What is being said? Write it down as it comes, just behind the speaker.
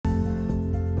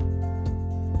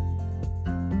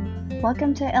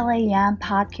Welcome to LAM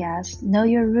Podcast, Know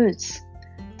Your Roots.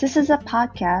 This is a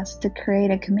podcast to create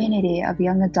a community of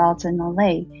young adults in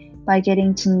LA by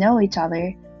getting to know each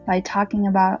other, by talking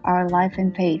about our life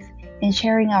and faith, and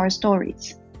sharing our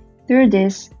stories. Through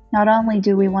this, not only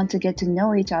do we want to get to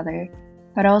know each other,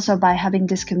 but also by having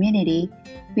this community,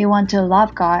 we want to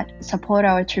love God, support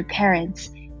our true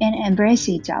parents, and embrace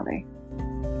each other.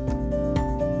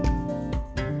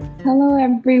 Hello,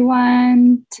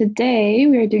 everyone. Today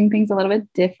we are doing things a little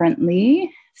bit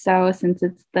differently. So since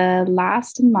it's the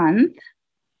last month,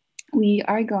 we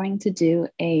are going to do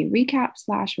a recap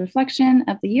 / reflection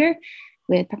of the year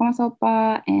with Takamasa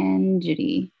Oppa and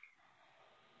Judy.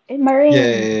 And Marie.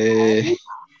 Yay!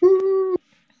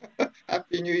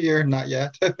 Happy New Year! Not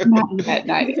yet.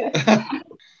 Not yet. Yeah.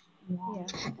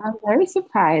 I'm very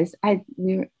surprised. I'm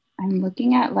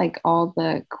looking at like all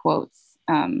the quotes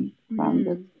from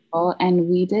the people, and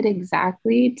we did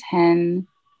exactly 10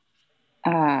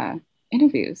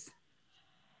 interviews.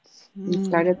 We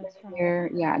started this year,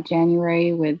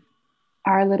 January with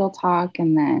our little talk,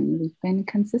 and then we've been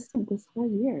consistent this whole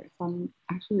year. So I'm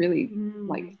actually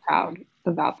really proud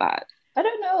about that. I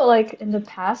don't know, like in the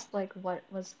past, like what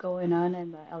was going on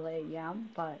in the LA Yam,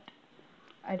 but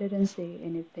I didn't see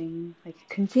anything like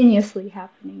continuously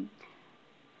happening.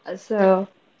 So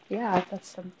yeah, that's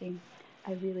something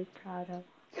I'm really proud of.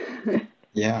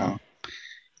 Yeah,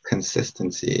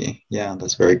 consistency. Yeah,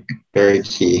 that's very, very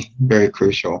key, very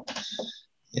crucial.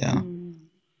 Yeah.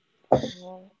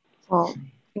 Well,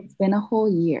 it's been a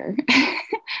whole year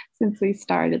since we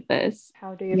started this.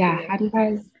 How do you feel? How do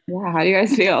you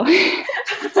guys feel?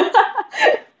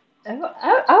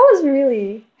 I was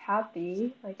really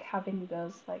happy, like having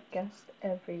those like guests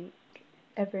every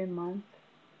month.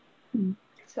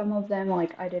 Some of them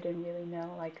like I didn't really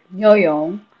know, like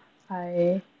Myoyoung.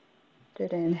 I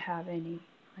didn't have any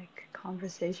like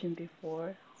conversation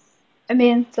before. I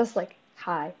mean, just like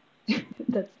hi,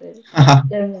 that's it.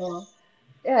 Then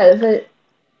yeah, but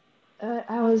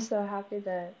I was so happy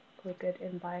that we could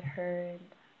invite her, and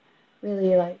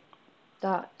really like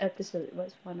that episode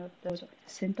was one of those like,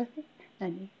 sympathy,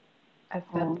 and I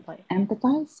felt like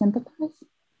empathize, sympathize.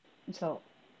 so.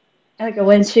 Like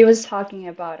when she was talking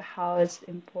about how it's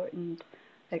important,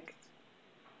 like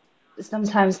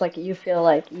sometimes like you feel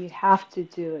like you have to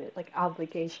do it, like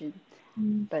obligation,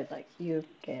 but like you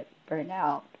get burnt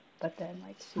out. But then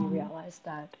like she realized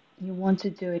that you want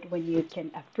to do it when you can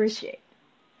appreciate.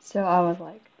 So I was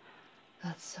like,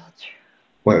 that's so true.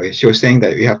 Wait, she was saying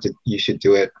that you should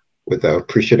do it with an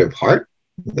appreciative heart.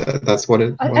 That's what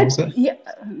was it? Yeah,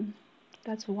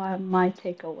 that's why my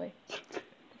takeaway.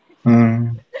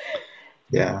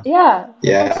 Yeah. Yeah,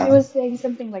 Yeah. like she was saying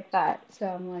something like that. So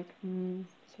I'm like,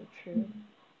 so true.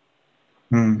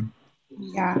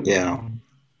 Yeah. Yeah.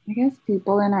 I guess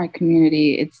people in our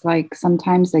community, it's like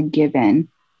sometimes a given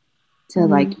to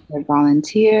like either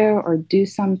volunteer or do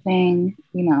something,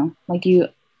 like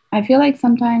I feel like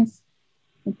sometimes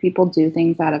people do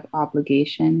things out of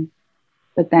obligation,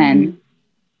 but then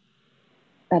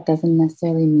that doesn't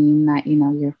necessarily mean that,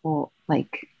 your whole,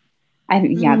 like,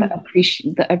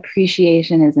 the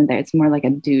appreciation isn't there. It's more like a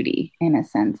duty in a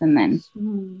sense. And then,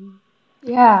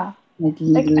 yeah, like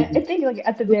I think like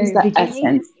at the very the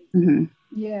beginning, essence.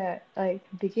 Yeah, like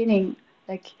beginning,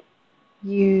 like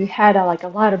you had like a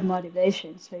lot of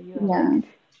motivation, so you are like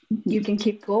you can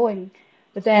keep going,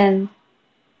 but then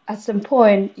at some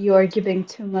point you are giving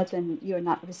too much and you're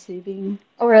not receiving,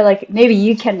 or like maybe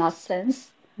you cannot sense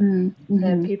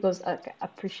the people's like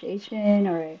appreciation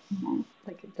or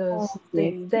like those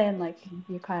things. Then like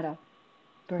you kind of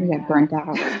burnt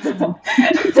out.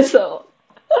 So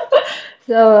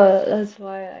so that's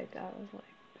why like I was like.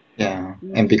 Yeah,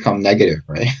 and become negative,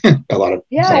 right? A lot of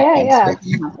Yeah.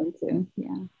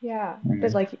 Yeah.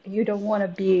 But like you don't want to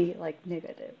be like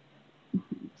negative.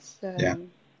 So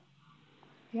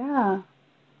yeah.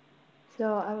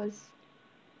 So I was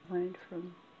learned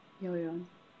from Yo-Young.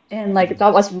 And like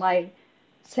that was my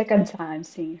second time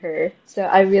seeing her. So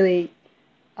I really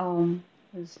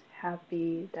was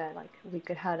happy that like we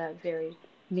could have a very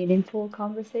meaningful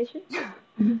conversation.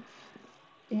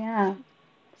 Yeah.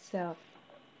 So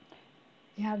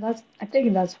yeah, I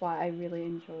think that's why I really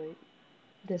enjoyed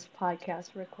this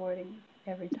podcast recording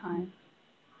every time.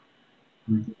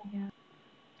 Yeah.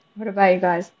 What about you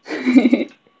guys?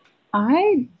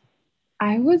 I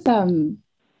was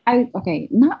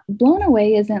not blown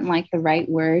away isn't like the right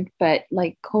word, but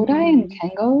like Kodai and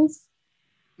Kengo's,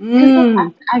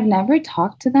 because I've never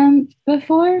talked to them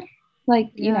before,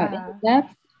 like in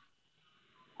depth.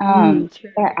 True.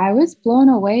 But I was blown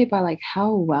away by like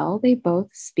how well they both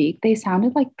speak. They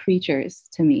sounded like preachers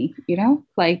to me,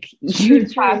 like True,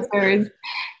 youth true. pastors.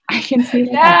 I can see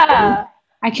like Yeah.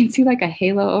 I can see like a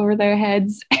halo over their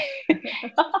heads.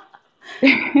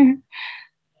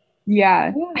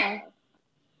 Yeah. Yeah.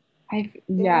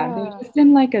 Yeah, they're Yeah. just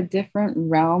in like a different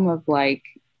realm of like,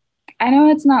 I know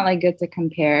it's not like good to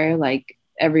compare like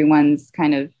everyone's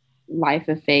kind of life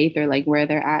of faith or like where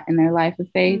they're at in their life of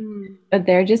faith, Mm. but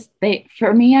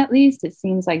for me at least, it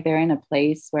seems like they're in a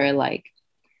place where like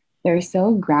they're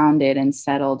so grounded and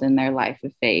settled in their life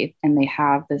of faith, and they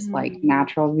have this like Mm.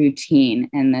 natural routine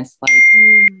and this like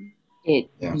Mm. it,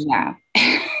 Yeah. yeah.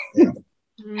 Yeah.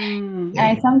 Mm. And Yeah.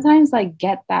 I sometimes like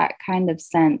get that kind of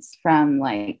sense from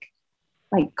like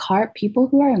carp people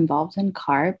who are involved in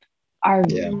carp are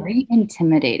Yeah. very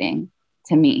intimidating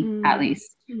to me, at Mm.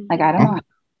 least. Like I Mm. don't Huh? know,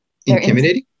 they're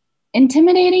Intimidating?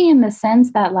 intimidating in the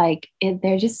sense that like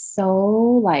they're just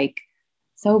like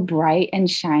so bright and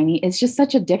shiny. It's just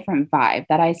such a different vibe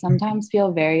that I sometimes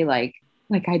feel very like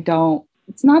I don't,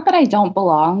 it's not that I don't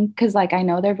belong, because like I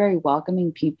know they're very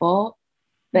welcoming people,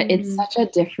 but it's Mm. such a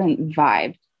different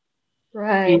vibe.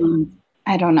 Right. And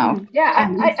I don't know. Mm. Yeah,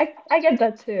 At least, I get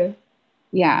that too.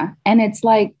 yeah. And it's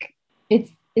like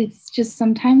it's just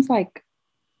sometimes like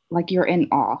you're in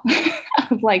awe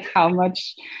of like how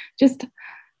much just,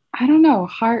 I don't know,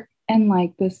 heart and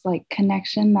like this like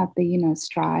connection that they,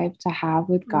 strive to have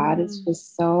with God is Mm.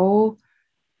 just so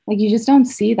like you just don't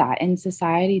see that in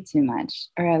society too much,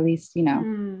 or at least,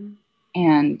 Mm.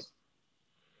 and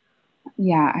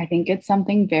yeah, I think it's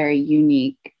something very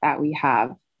unique that we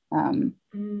have, Mm.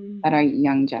 that our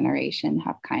young generation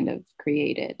have kind of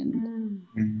created. And Mm.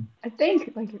 Mm. I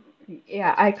think like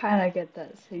yeah, I kind of get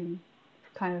that same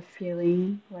kind of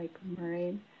feeling like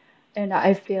Murray, and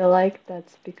I feel like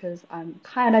that's because I'm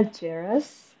kind of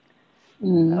jealous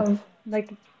mm, of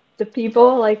like the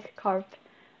people like Carp,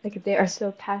 like they are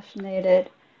so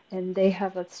passionate and they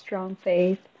have a strong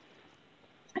faith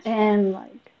and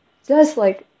like just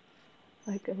like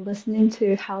listening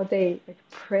to how they like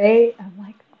pray, I'm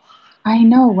like, I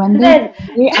know when and they then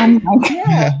pray, I'm like,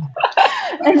 yeah,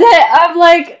 and then I'm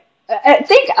like, I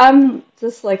think I'm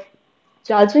just like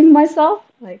judging myself,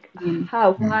 like mm,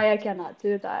 how Mm. why I cannot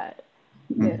do that,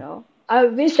 you Mm. know. I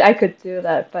wish I could do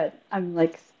that, but I'm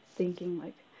like thinking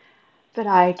like, but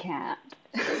I can't.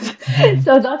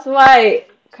 So that's why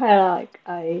kind of like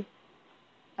I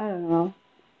don't know,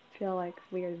 feel like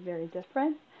we are very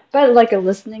different. But like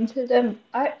listening to them,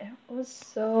 it was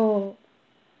so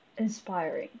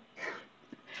inspiring.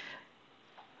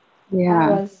 I yeah.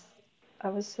 was I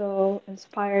was so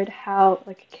inspired how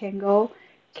like Kengo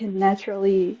can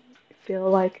naturally feel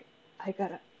like I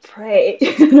gotta pray,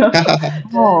 you know, the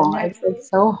Oh, next it's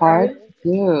so hard verse. to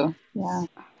do. Yeah.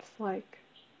 I was like,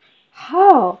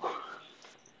 how?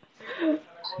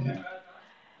 Yeah.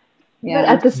 But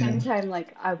Yeah. at the Yeah. same time,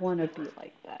 like I want to be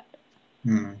like that.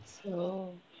 Mm.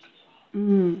 So,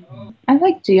 mm, I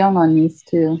like Geomonis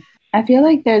too. I feel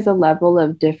like there's a level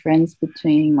of difference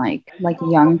between like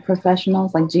young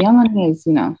professionals. Like Geomoni is,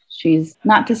 she's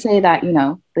not to say that,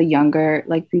 the younger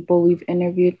like people we've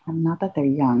interviewed, not that they're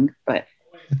young, but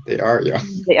They are, yeah.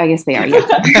 I guess they are, yeah.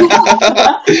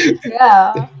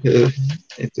 yeah.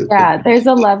 It's a Yeah, difference. there's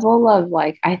a level of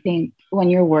like, I think when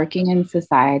you're working in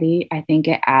society, I think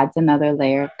it adds another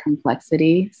layer of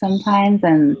complexity sometimes.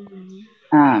 And Mm,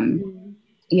 um, mm,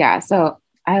 yeah, so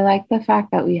I like the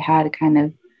fact that we had kind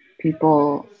of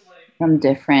people from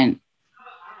different,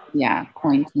 yeah,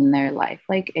 points in their life.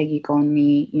 Like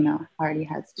Egikoni, already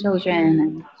has children, mm,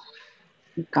 and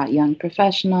we've got young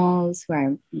professionals who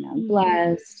are, mm,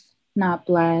 blessed, not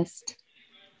blessed,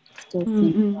 still mm,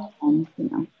 single, mm.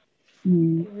 and,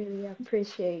 mm, I really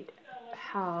appreciate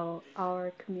how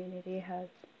our community has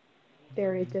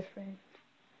very different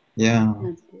Yeah.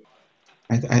 messages.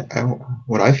 I,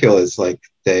 what I feel is like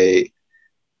they,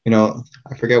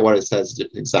 I forget what it says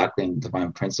exactly in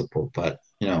Divine Principle, but,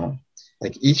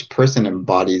 like each person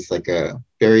embodies like a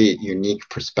very unique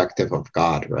perspective of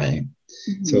God, right?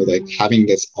 So mhm. like Mm, having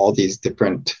all these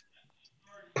different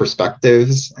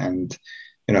perspectives and,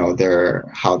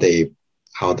 their how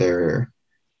they're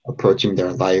approaching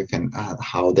their life and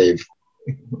how they've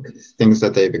things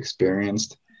that they've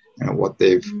experienced and what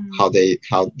they've mm,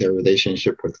 how their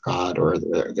relationship with God or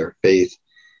their faith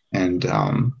and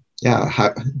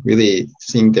yeah, really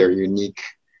seeing their unique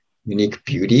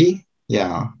beauty,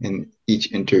 yeah, in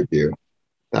each interview. mm.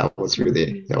 That was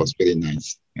really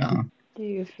nice. Yeah. Do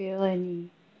you feel any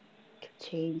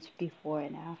change before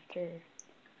and after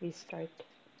we start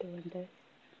doing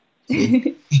See?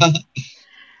 this? I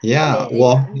Yeah, mean,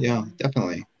 well, yeah. yeah,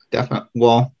 definitely. definitely.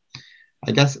 Well,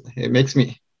 I guess it makes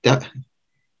me.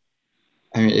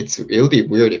 I mean, it'll be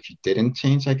weird if you didn't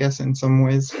change, I guess, in some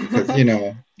ways, because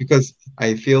because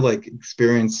I feel like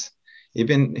experience,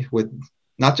 even with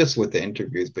not just with the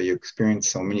interviews, but you experience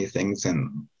so many things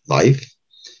in life,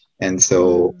 and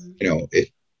so Mm,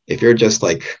 if you're just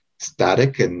like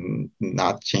static and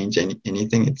not change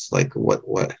anything, it's like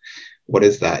what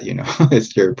is that?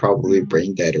 It's you're probably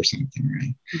brain mm, dead or something,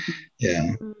 right? Mhm.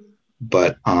 Yeah, mm,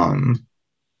 but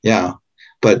yeah,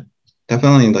 but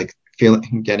definitely like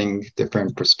feeling getting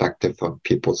different perspective of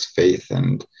people's faith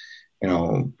and you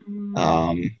know mm,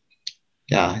 um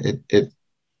yeah it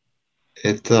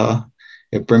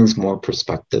it brings more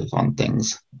perspective on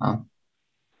things.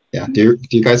 Yeah, do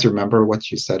you guys remember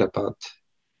what you said about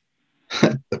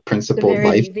the the principled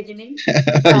life? very beginning.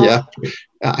 Yeah, Oh.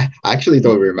 I actually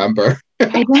don't remember.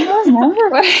 I don't remember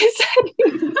what I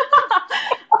said.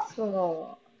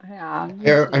 So, yeah, me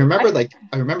I too. remember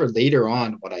I remember later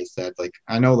on what I said. Like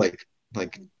I know like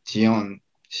Jion,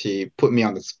 she put me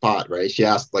on the spot, right? She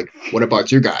asked like, "What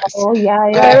about you guys?" Oh yeah,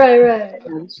 Right, yeah. right,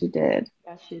 right. She did.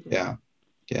 Yeah, she did. Yeah,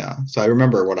 yeah. So I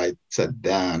remember what I said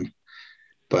then,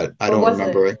 but I What don't was it?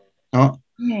 remember it. No,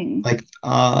 Dang. like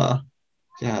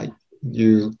yeah,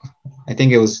 you. I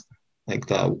think it was like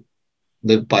the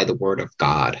live by the word of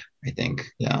God. I think,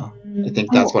 yeah. I Mm,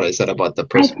 think that's Oh, what I said about the I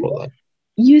think principle life.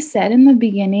 you said in the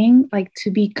beginning, like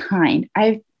to be kind.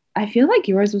 I feel like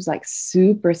yours was like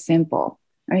super simple.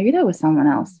 Or maybe that was someone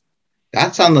else.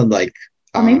 That sounded like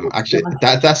Or maybe it's actually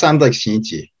that sounded like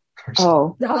Shinichi.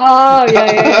 oh, oh, yeah,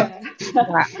 yeah, yeah.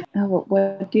 wow. Oh,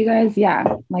 what do you guys, yeah,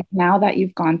 like now that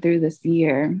you've gone through this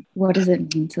year, what does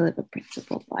it mean to live a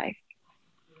principled life?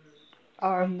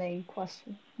 Our main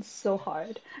question. It's so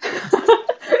hard.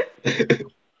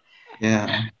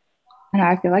 Yeah. And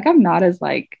I feel like I'm not as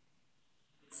like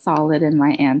solid in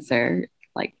my answer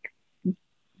like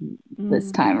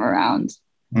this time Mm, around.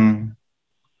 Mm,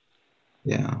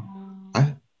 yeah.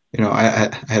 I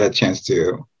I had a chance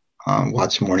to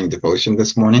watch morning devotion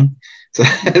this morning. So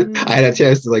I had a mm,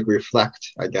 chance to like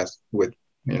reflect, I guess, with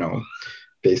you know,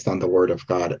 based on the word of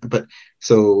God. But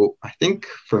so I think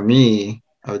for me,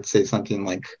 I would say something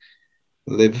like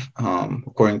live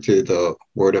according to the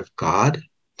word of God,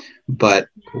 but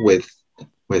with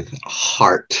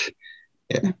heart.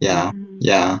 Yeah, yeah, mm,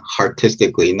 yeah,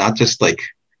 artistically, not just like,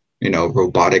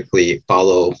 robotically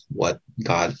follow what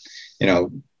God, you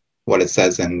know, what it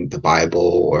says in the Bible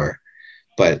or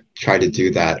but try to do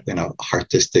mm, that in a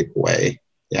artistic way.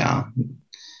 Yeah.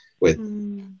 With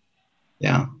mm,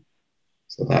 yeah.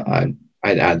 So that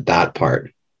I'd add that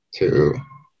part to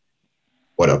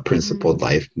what a principled mm,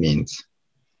 life means.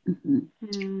 Mhm.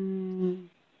 mm.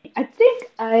 I think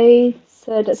I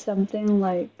said something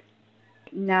like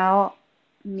now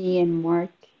me and Mark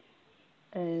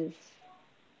is,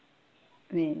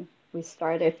 I mean, we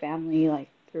started a family like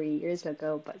 3 years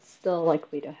ago, but still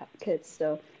like we don't have kids,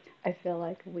 so I feel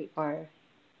like we are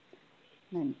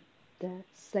in the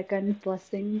second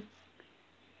blessing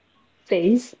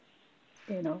phase,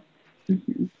 you know.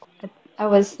 Mhm. I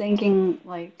was thinking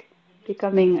like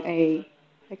becoming a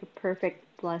perfect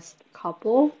blessed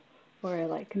couple or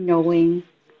like knowing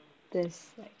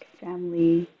this like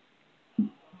family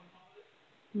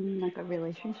like a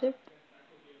relationship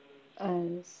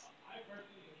as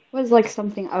was like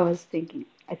something I was thinking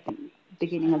I think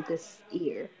beginning of this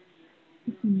year.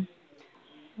 Mhm.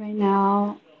 Right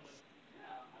now,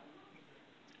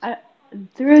 I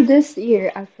through this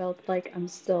year I felt like I'm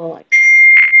still like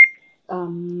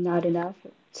not enough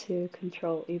to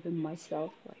control even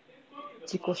myself like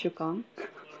自己主観.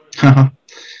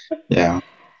 Yeah.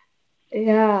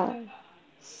 Yeah.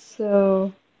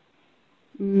 So,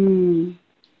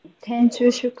 天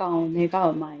中主観を願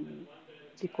う前に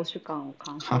自己主観を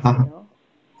完成せよ.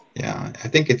 Yeah. I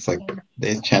think it's like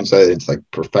they chance that it's like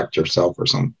perfect yourself or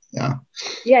something. Yeah.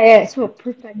 Yeah, yeah, so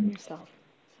perfect yourself.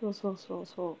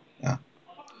 So. Yeah.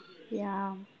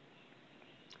 Yeah,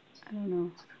 I don't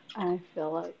know. I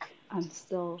feel like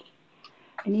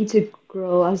I need to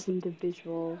grow as an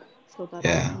individual so that I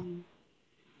Yeah. can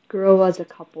grow as a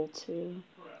couple too.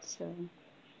 So,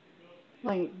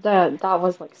 like that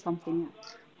was like something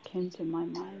that came to my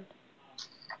mind.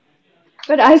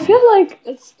 But I feel like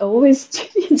it's always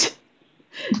changing.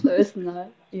 So it's not,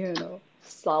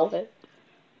 solid.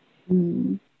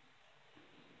 Mm.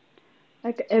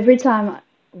 Like every time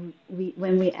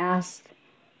when we ask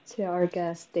to our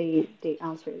guests, they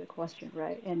answer the question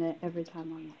right, and then every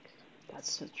time I'm like,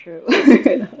 that's so true.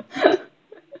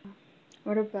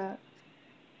 What about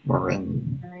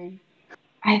Marin. Marie?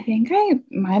 I think I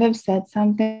might have said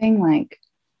something like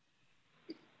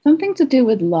something to do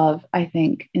with love, I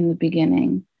think, in the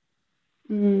beginning.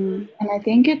 Mm. And I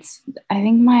think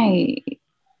my,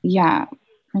 yeah,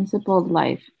 principled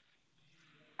life,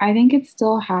 I think it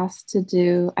still has to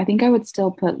do, I think I would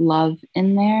still put love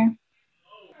in there.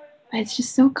 It's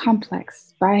just so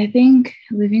complex. But I think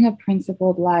living a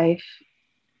principled life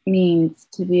means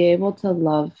to be able to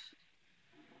love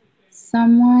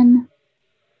someone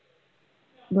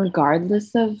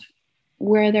regardless of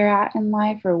where they're at in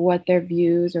life or what their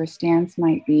views or stance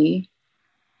might be.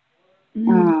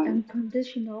 Um,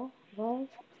 Unconditional love.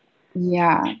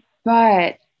 yeah,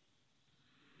 but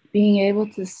being able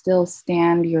to still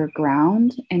stand your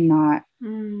ground and not,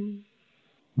 Mm.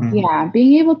 Mm. yeah,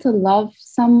 being able to love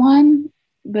someone,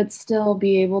 but still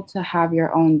be able to have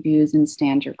your own views and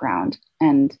stand your ground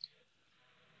and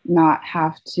not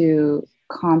have to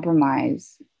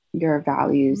compromise your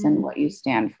values and Mm. what you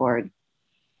stand for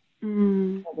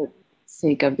Mm. for the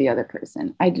sake of the other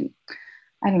person. I don't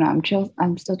know.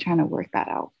 I'm still trying to work that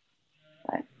out.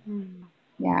 But Mm.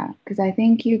 yeah, because I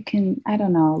think you can, I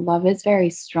don't know, love is very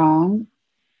strong.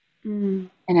 Mm.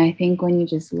 And I think when you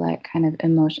just let kind of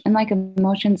emotion, and like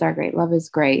emotions are great, love is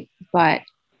great, but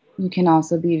you can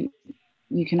also be,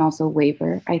 you can also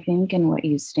waver, I think, in what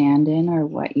you stand in or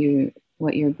what your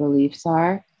beliefs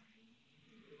are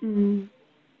Mm.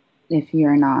 if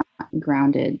you're not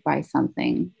grounded by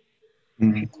something,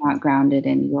 Mm. not grounded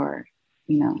in your,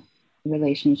 you know,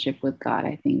 relationship with God.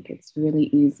 I think it's really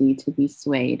easy to be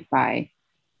swayed by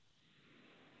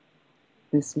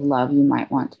this love you might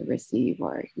want to receive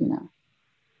or, you know,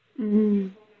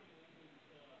 Mm.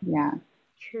 yeah,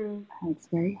 True. it's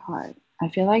very hard. I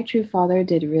feel like True Father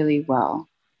did really well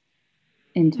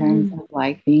in terms Mm. of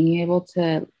like being able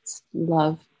to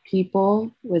love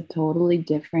people with totally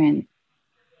different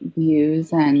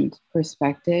views and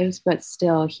perspectives, but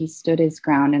still he stood his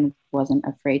ground and wasn't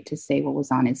afraid to say what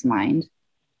was on his mind.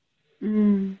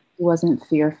 Mm. He wasn't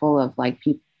fearful of like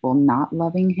people not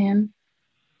loving him.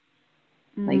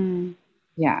 Like, Mm.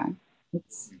 yeah,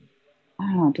 it's, I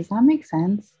don't know, does that make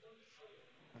sense?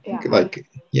 I think Yeah. like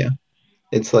yeah,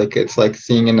 it's like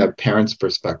seeing in a parent's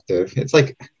perspective. It's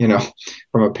like,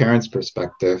 from a parent's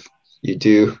perspective, you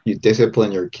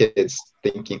discipline your kids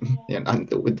thinking,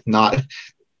 with not,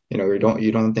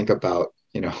 you don't think about,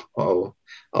 oh,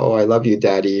 I love you,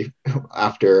 daddy,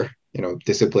 after,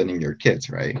 disciplining your kids,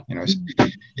 right?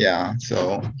 Mhm. Yeah.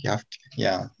 So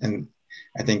yeah. And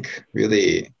I think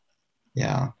really,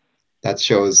 yeah, that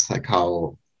shows like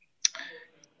how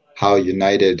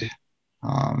united,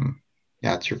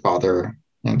 yeah, it's your father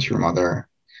and your mother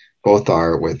both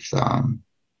are with, Mm.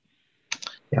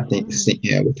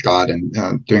 yeah, with God,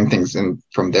 and doing things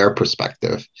from their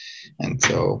perspective. And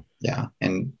so yeah,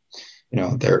 and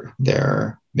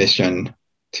their mission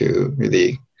to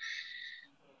really,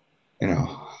 you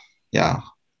know yeah,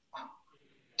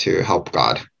 to help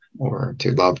God or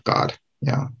to love God.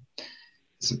 Yeah,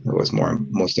 it was Mm.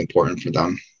 most important for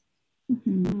them.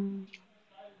 Mhm. Mm.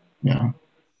 Yeah.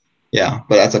 Yeah,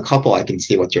 but as a couple, I can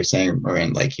see what you're saying,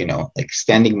 Marin. Like, like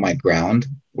standing my ground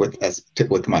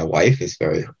with my wife is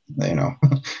very, you know,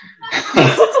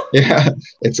 yeah,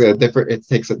 it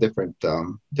takes a different,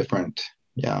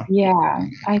 yeah, Yeah, I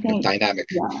kind of think, dynamic.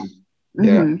 yeah.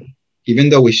 Yeah, Hmm. even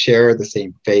though we share the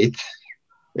same faith,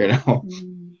 you know,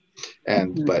 Mm.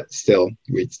 and Hmm. but still,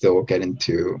 we still get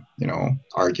into,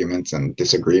 arguments and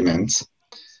disagreements.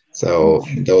 So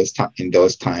Yeah. in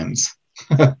those times,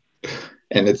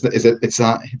 and it's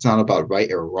not about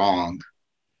right or wrong,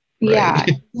 right? Yeah,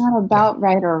 it's not Yeah. about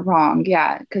right or wrong.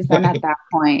 Yeah, because then at that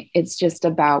point, it's just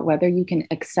about whether you can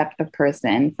accept the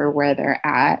person for where they're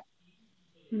at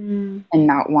Mm. and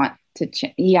not want to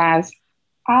change. Yes,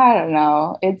 I don't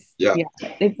know. Yeah. Yeah,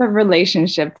 it's a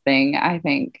relationship thing. I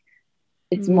think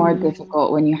it's more Mm.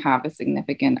 difficult when you have a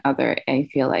significant other. I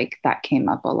feel like that came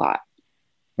up a lot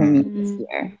for me Mm, this Mm.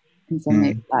 year. And so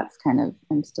maybe mm. that's kind of,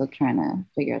 I'm still trying to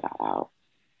figure that out.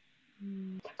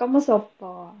 Takamoto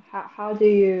oppa, how do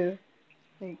you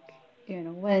like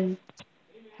when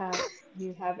have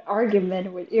you have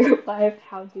argument with your wife?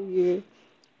 How do you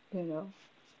know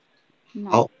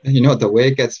not The way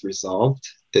it gets resolved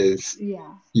is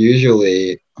yeah.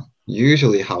 usually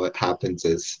how it happens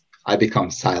is I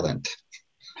become silent.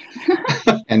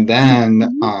 And then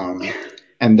Mhm.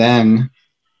 and then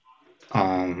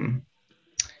um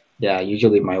yeah,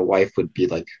 usually my wife would be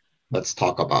like, let's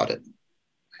talk about it.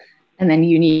 And then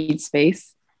you need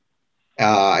space.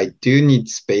 I do need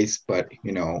space, but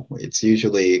it's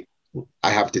usually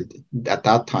I have to at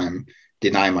that time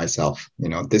deny myself.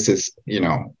 This is,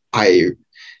 I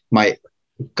my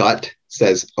gut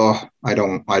says, oh, I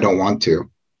don't want to.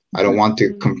 I don't want to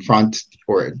Mm, confront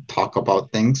or talk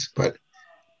about things, but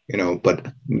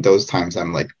but those times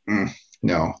I'm like,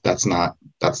 no, that's not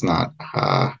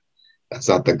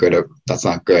the good of, that's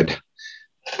not good.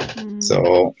 mm.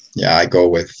 So yeah, I go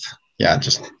with, yeah,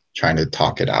 just trying to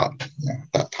talk it out,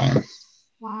 that time.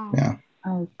 Wow, Yeah.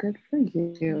 Oh, good for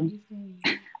you. amazing.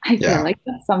 I feel Yeah. like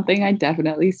that's something I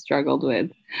definitely struggled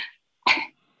with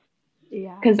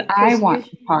Yeah, because I because want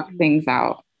you. to talk things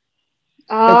out,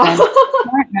 but then Oh.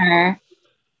 my partner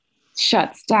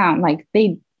shuts down.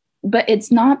 But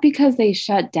it's not because they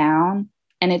shut down.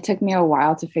 And it took me a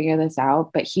while to figure this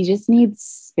out, but he just needs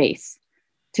space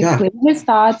to Yeah. clear his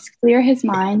thoughts, clear his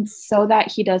mind so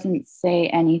that he doesn't say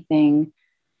anything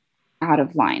out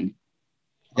of line.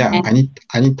 Yeah. And Oh.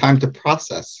 I need time to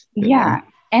process, yeah,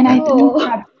 and I Yeah. think Oh.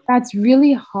 that that's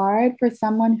really hard for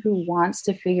someone who wants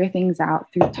to figure things out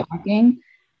through talking.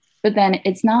 But then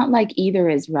it's not like either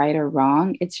is right or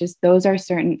wrong. It's just those are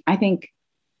certain, I think,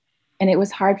 and it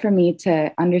was hard for me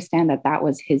to understand that that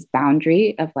was his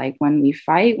boundary of like when we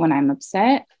fight, when I'm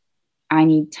upset, I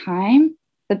need time.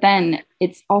 But then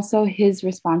it's also his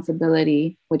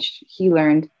responsibility, which he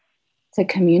learned to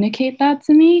communicate that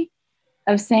to me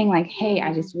of saying, like, hey, I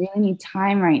Mm, just really need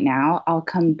time right now. I'll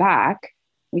come back.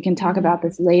 We can talk about mm,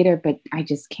 this later, but I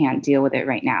just can't deal with it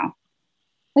right now.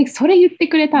 Like, それ言って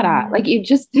くれたら, like, mm, you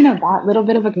just, that little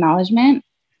bit of acknowledgement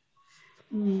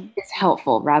mm. is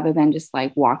helpful rather than just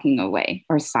like walking away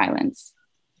or silence.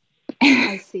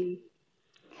 I see.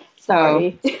 So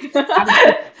Sorry.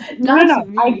 I, no, no, That's no.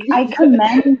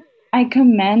 me. I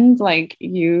commend like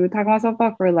you,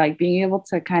 Takamasopa, for like being able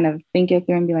to kind of think it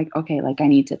through and be like, okay, like I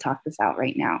need to talk this out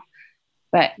right now.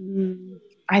 But Mm,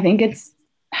 I think it's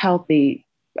healthy,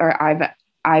 or I've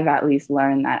at least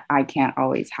learned that I can't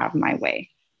always have my way.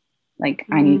 Like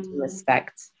I need to mm,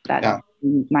 respect that Yeah.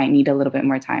 you might need a little bit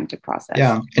more time to process.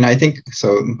 Yeah. And I think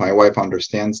so. My wife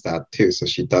understands that too. So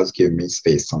she does give me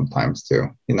space sometimes too.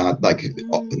 Not like,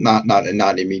 mm.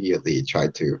 not immediately try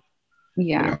to, you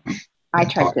Yeah. know, I yeah,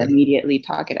 tried talk to it. immediately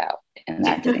talk it out and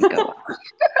that didn't go well.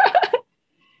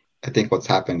 I think what's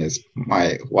happened is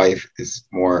my wife is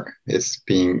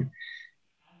being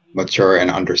mature and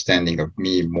understanding of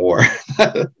me more.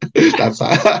 That's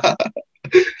how,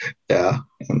 yeah.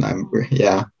 And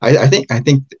yeah. I think,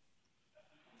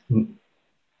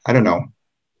 I don't know.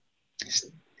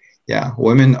 Yeah.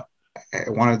 Women, I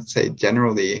want to say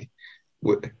generally,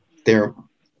 they're,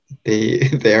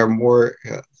 they are more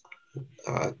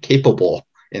capable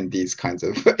in these kinds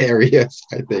of areas.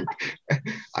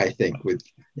 I think with,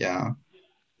 yeah,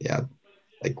 yeah,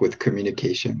 like with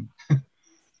communication,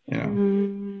 you know,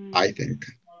 I Mm. think.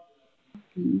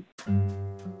 Mm.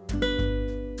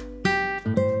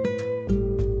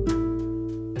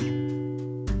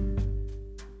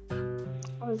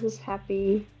 I was just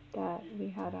happy that we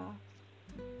had a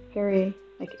very,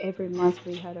 like every month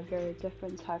we had a very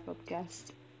different type of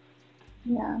guest.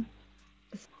 Yeah.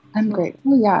 I'm So,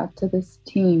 grateful, yeah, to this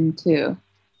team too.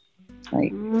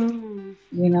 Like, mm.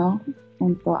 you know,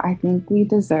 and so I think we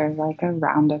deserve like a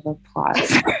round of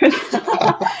applause.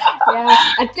 Yeah,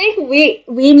 I think we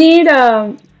need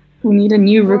We need a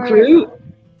new more. recruit,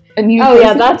 a new Oh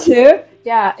yeah, person. that too.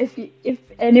 Yeah, if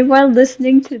anyone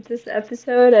listening to this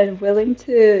episode and willing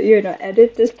to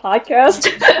edit this podcast,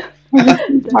 Or just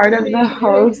be that part would of be the great.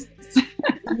 host.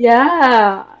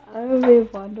 Yeah, that would be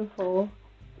wonderful.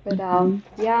 But Mhm.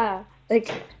 yeah, like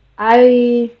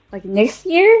I like next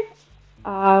year,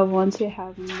 I want to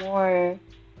have more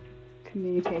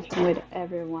communication with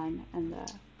everyone and the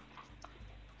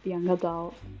young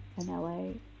adult in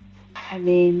LA. I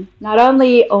mean, not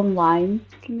only online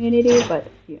community, but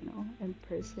in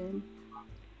person.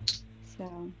 So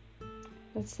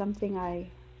that's something I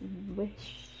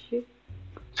wish.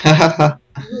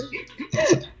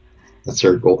 that's, that's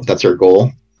your goal. That's your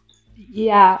goal.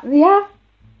 Yeah, yeah.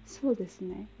 そうです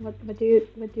ね. What do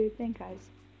you think, guys?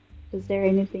 Is there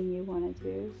anything you want to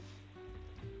do?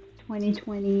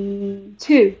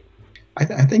 2022. I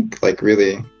think like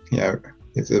really, yeah,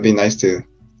 it'd be nice to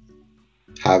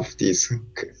have these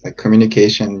like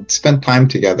communication, spend time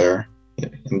together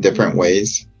in different Mm,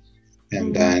 ways,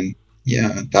 and mm, then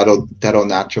yeah, that'll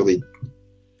naturally,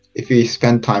 if we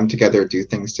spend time together, do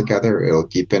things together, it'll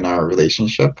deepen our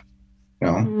relationship,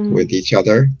 mm, with each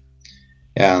other,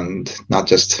 and not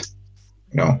just,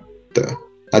 you know, the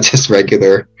not just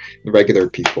regular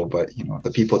people, but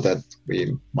the people that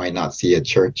we might not see at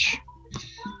church.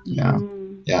 Yeah,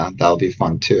 mm, yeah, that'll be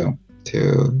fun too,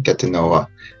 to get to know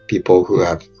people who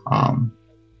have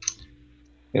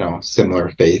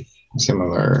similar faith,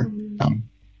 similar, mm.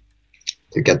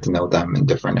 to get to know them in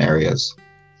different areas.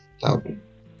 That'll be,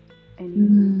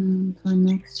 any For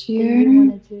next thing you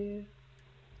want year, to do?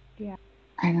 Yeah.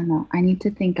 I don't know. I need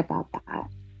to think about that.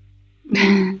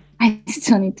 Mm. I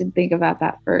still need to think about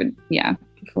that for, yeah,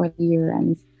 before the year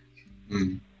ends.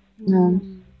 Mm.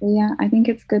 Mm. But yeah, I think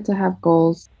it's good to have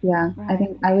goals. Yeah, I Right.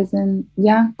 think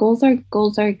yeah, goals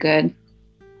are good.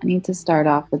 I need to start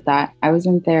off with that. I was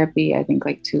in therapy, I think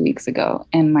like 2 weeks ago,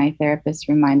 and my therapist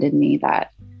reminded me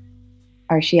that,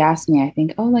 or she asked me, I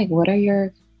think, oh, what are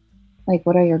your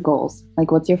goals?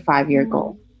 Like, what's your 5 year Mm.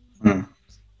 goal? Mm.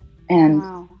 And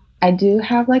Wow. I do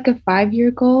have like a 5 year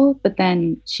goal, but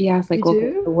then she asked, You like, okay,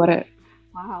 do? so what are,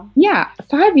 Wow. yeah,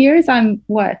 5 years. I'm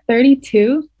what,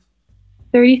 32,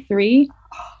 33?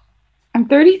 I'm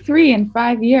 33 in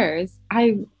 5 years.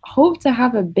 I hope to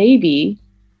have a baby,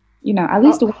 at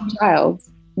least Oh. one child,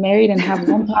 married and have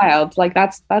one child. Like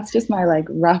that's just my like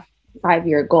rough 5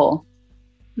 year goal.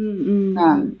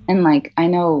 Mm-mm. And like I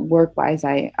know work wise,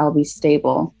 I'll be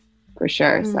stable for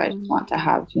sure. So I just Mm-mm. want to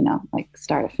have, like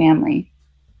start a family.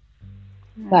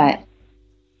 Right. But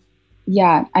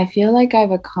yeah, I feel like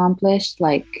I've accomplished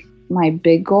like my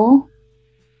big goal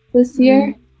this Mm.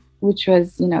 year, which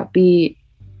was, be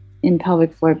in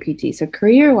pelvic floor PT. So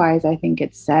career wise, I think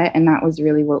it's set, and that was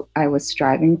really what I was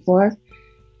striving for.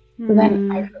 But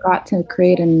then I Mm. forgot to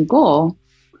create a new goal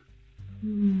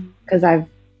Mm. because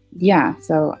yeah.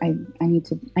 So I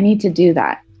need to do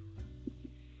that.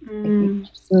 It Mm.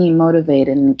 keeps me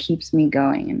motivated and it keeps me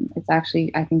going. And it's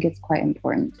actually, I think it's quite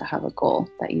important to have a goal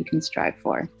that you can strive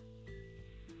for.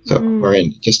 So, Mm.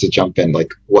 Maureen, just to jump in,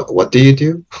 like, what do you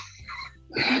do?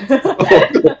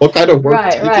 What kind of work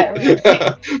Right, do you do? right,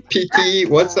 right. PT?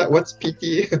 What's that? What's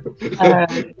PT? Uh,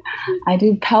 I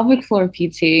do pelvic floor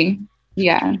PT.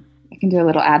 Yeah, I can do a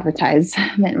little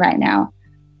advertisement right now.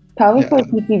 Pelvic Yeah. floor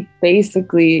PT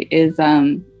basically is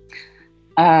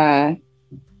uh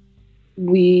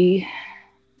we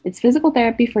it's physical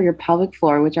therapy for your pelvic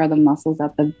floor, which are the muscles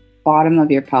at the bottom of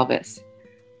your pelvis.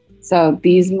 So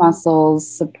these muscles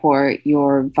support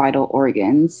your vital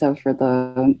organs. So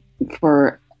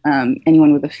for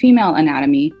anyone with a female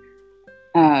anatomy,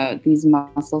 these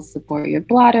muscles support your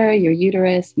bladder, your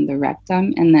uterus, and the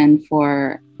rectum. And then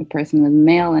for a person with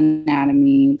male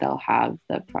anatomy,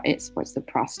 it supports the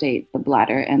prostate, the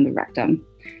bladder, and the rectum.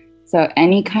 So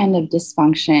any kind of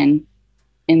dysfunction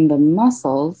in the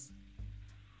muscles,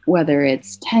 whether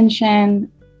it's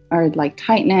tension or like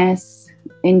tightness,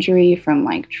 injury from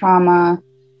like trauma,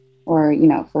 or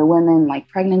for women like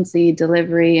pregnancy,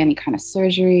 delivery, any kind of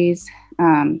surgeries,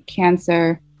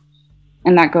 cancer,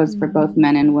 and that goes for both Mm.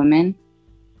 men and women.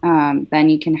 Then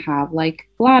you can have like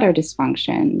bladder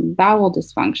dysfunction, bowel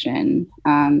dysfunction,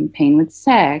 pain with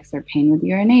sex or pain with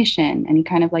urination, any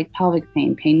kind of like pelvic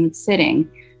pain, pain with sitting.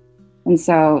 And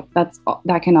so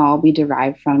that can all be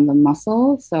derived from the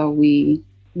muscle. So we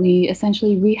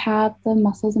essentially rehab the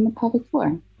muscles in the pelvic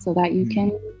floor so that you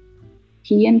can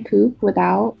pee and poop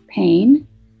without pain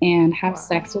and have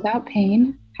sex Wow. without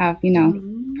pain, have,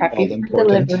 prep All you for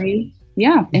important. delivery.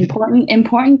 Yeah,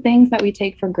 important things that we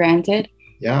take for granted.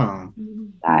 Yeah.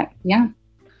 Mm. Yeah.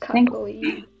 Thanks.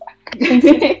 Kakoi.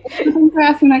 Thanks for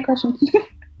asking that question.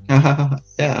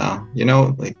 Yeah.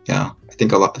 Like, yeah, I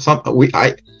think a lot, we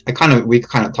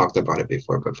kind of talked about it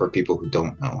before, but for people who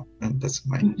don't know, and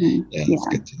Mm-hmm. yeah, it's Yeah,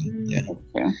 good to know. Yeah.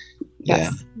 that's true. Yeah.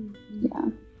 Yes. Mm. Yeah.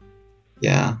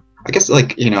 Yeah. I guess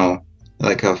like,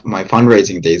 like my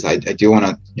fundraising days, I do want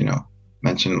to,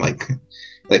 mention like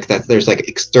that there's like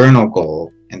external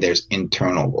goal and there's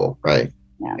internal goal, right?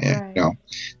 Yeah. Yeah. Right.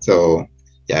 So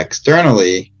yeah,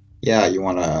 externally, yeah, you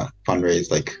want to fundraise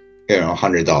like,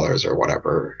 $100 or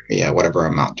whatever, yeah, whatever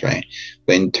amount, right?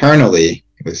 But internally,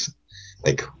 it was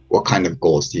like, what kind of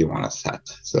goals do you want to set?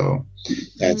 So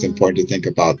yeah, it's important to Mm. think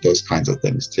about those kinds of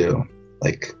things too.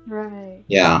 Like, Right.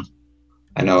 yeah,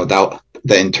 I know that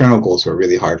the internal goals were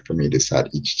really hard for me to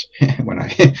set each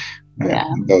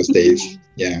Yeah. in those days. Mm.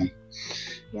 Yeah,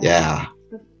 Yeah. yeah,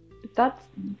 But that's,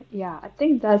 yeah, I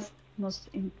think that's most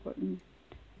important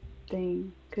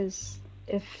thing because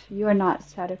if you are not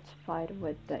satisfied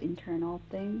with the internal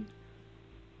thing,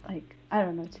 like I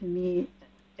don't know, to me,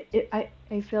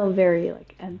 I feel very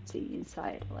like empty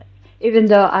inside. Like even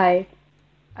though I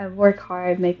work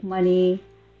hard, make money,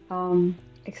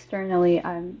 externally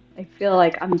I feel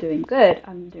like I'm doing good,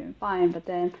 I'm doing fine. But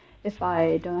then if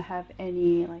I don't have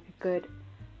any like a good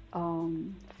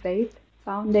faith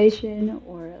foundation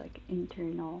or like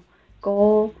internal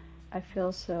goal, I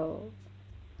feel so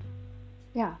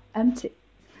yeah empty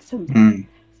sometimes. mm,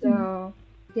 So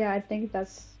yeah, I think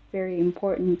that's very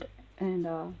important and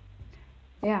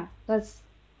yeah, that's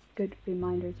good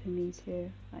reminder to me too.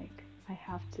 Like I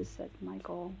have to set my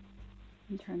goal,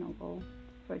 internal goal.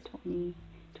 for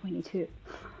 2022.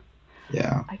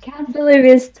 Yeah. I can't believe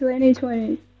it's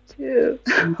 2022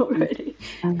 already.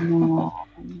 I know.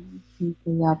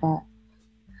 Yeah, but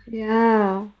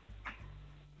Yeah,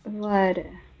 but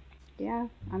yeah,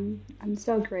 I'm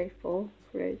so grateful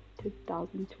for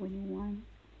 2021.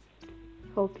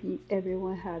 Hope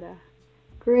everyone had a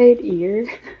great year.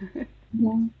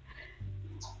 yeah.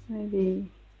 Maybe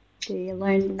they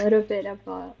learned a little bit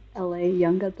about LA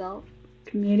young adult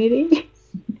community.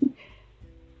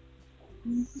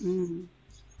 Mm.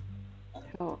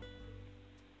 So,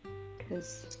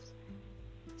 because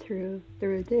through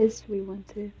this, we want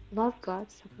to love God,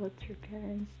 support your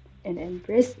parents, and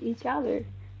embrace each other.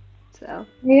 So,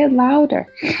 Say it louder.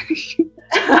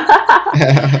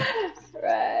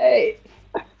 right.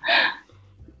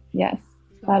 Yes,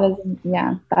 that is, So,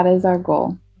 yeah, that is our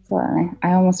goal. So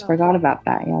I almost so forgot about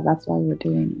that. Yeah, that's why we're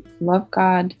doing it. Love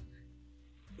God,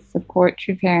 support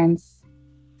your parents,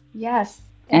 yes,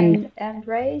 and and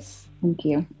thank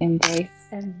you, embrace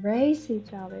embrace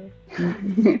each other.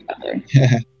 each other.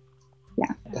 Yeah,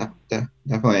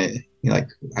 Definitely, like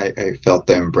I felt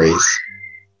the embrace.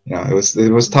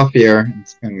 It was tough year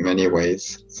in many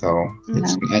ways. So yeah,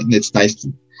 it's nice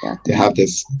to have definitely.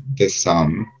 this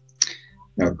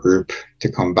group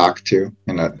to come back to.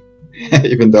 Mm,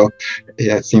 Even though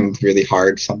it seemed really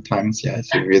hard sometimes. Yeah,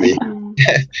 it's really mm,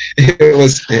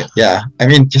 yeah. I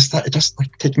mean, just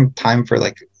like taking time for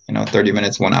like 30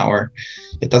 minutes, 1 hour.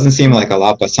 It doesn't seem like a mm.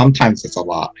 lot, but sometimes it's a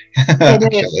lot.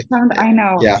 It is. Actually, I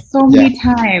know. yeah, So yeah. many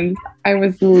times I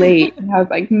was late, and I was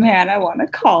like, "Man, I want to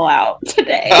call out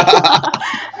today."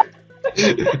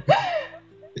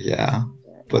 Yeah,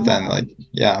 but then Oh, like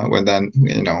yeah, when then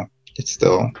it's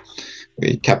still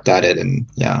we kept at it, and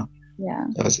yeah, yeah,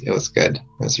 it was good.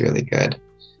 It was really good.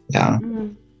 Yeah,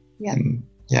 Mm. yeah. and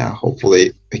yeah,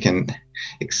 hopefully we can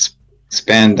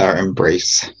expand our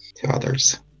embrace to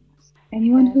others.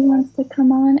 Anyone who Yes. wants to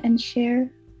come on and share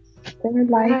their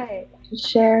life, Right. to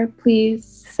share, please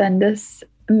send us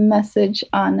a message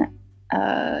on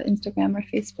Instagram or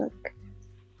Facebook.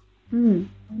 Mm.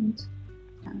 And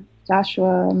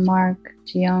Joshua, Mark,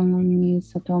 Jiyoung 언니,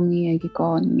 Satomi,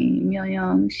 Egiko 언니,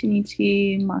 Myoyoung,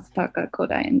 Shinichi, Masataka,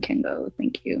 Kodai, and Kengo.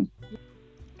 Thank you.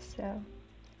 So,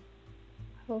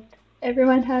 hope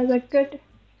everyone has a good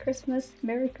Christmas.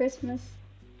 Merry Christmas.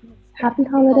 And Happy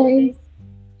happy holidays.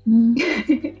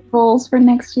 holidays. Goals for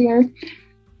next year.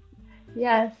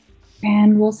 Yes.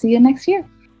 And we'll see you next year.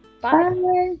 Bye.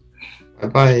 Bye. Bye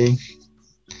bye.